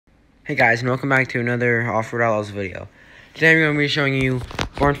Hey guys, and welcome back to another Off-Road Outlaws video. Today I'm going to be showing you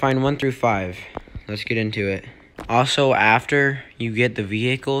Barn Find 1 through 5. Let's get into it. Also, after you get the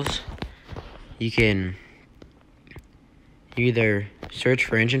vehicles, you can either search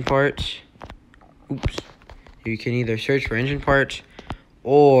for engine parts. You can either search for engine parts,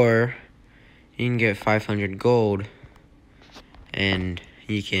 or you can get 500 gold, and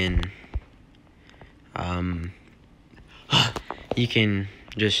you can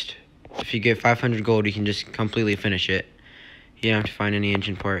just, if you get 500 gold, you can just completely finish it. You don't have to find any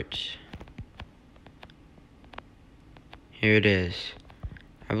engine parts. Here it is.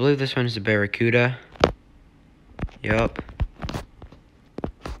 I believe this one is the Barracuda. Yup.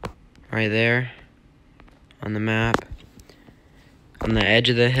 Right there. On the map. On the edge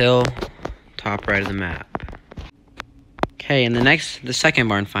of the hill. Top right of the map. Okay, and the second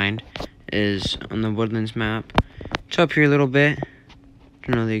barn find is on the Woodlands map. It's up here a little bit.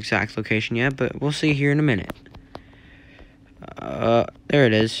 Don't know the exact location yet, but we'll see here in a minute. There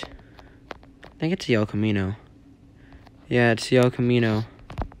it is. I think it's the El Camino. Yeah, it's the El Camino.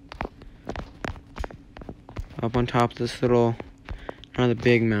 Up on top of this little, not the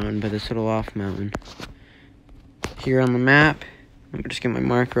big mountain, but this little off mountain. Here on the map, let me just get my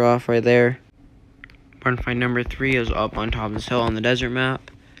marker off right there. Barn find number 3 is up on top of this hill on the desert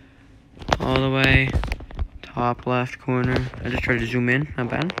map. All the way. Top left corner. I just tried to zoom in, not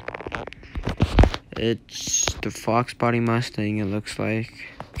bad. It's the Fox Body Mustang, it looks like.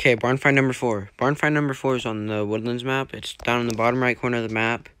 Okay, barn find number 4. Barn find number 4 is on the Woodlands map. It's down in the bottom right corner of the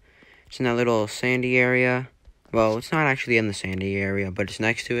map. It's in that little sandy area. Well, it's not actually in the sandy area, but it's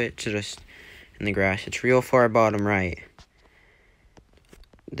next to it. It's just in the grass. It's real far bottom right.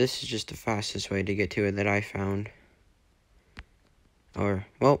 This is just the fastest way to get to it that I found. Or,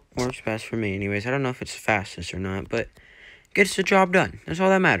 well, works best for me anyways. I don't know if it's the fastest or not, but it gets the job done. That's all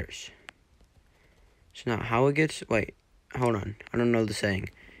that matters. It's not how it gets... Wait, hold on. I don't know the saying.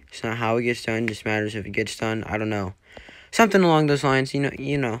 It's not how it gets done, just matters if it gets done. I don't know. Something along those lines. You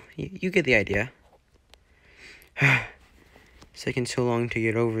get the idea. It's taking so long to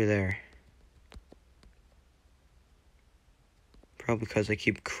get over there. Probably because I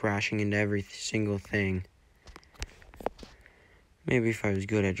keep crashing into every single thing. Maybe if I was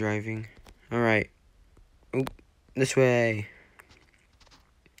good at driving. Alright. Oop. This way.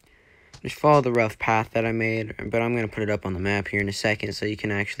 Just follow the rough path that I made. But I'm going to put it up on the map here in a second so you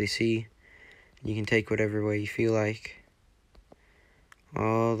can actually see. You can take whatever way you feel like.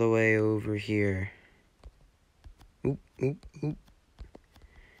 All the way over here. Oop, oop, oop.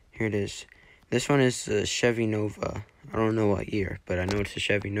 Here it is. This one is the Chevy Nova. I don't know what year, but I know it's a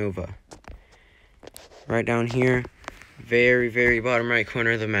Chevy Nova. Right down here. Very, very bottom right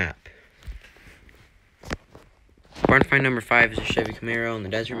corner of the map. Barn find number 5 is a Chevy Camaro on the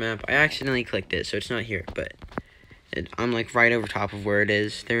desert map. I accidentally clicked it, so it's not here, but I'm like right over top of where it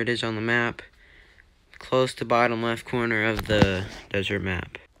is. There it is on the map. Close to bottom left corner of the desert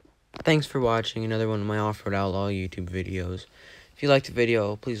map. Thanks for watching another one of my Off-Road Outlaw YouTube videos. If you liked the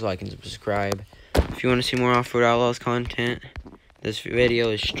video, please like and subscribe. If you want to see more Off-Road Outlaws content, this video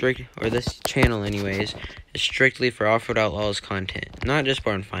is this channel anyways, is strictly for Off-Road Outlaws content. Not just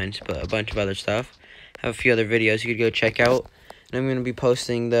barn finds, but a bunch of other stuff. I have a few other videos you could go check out. And I'm going to be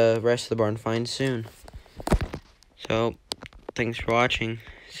posting the rest of the barn finds soon. So, thanks for watching.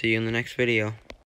 See you in the next video.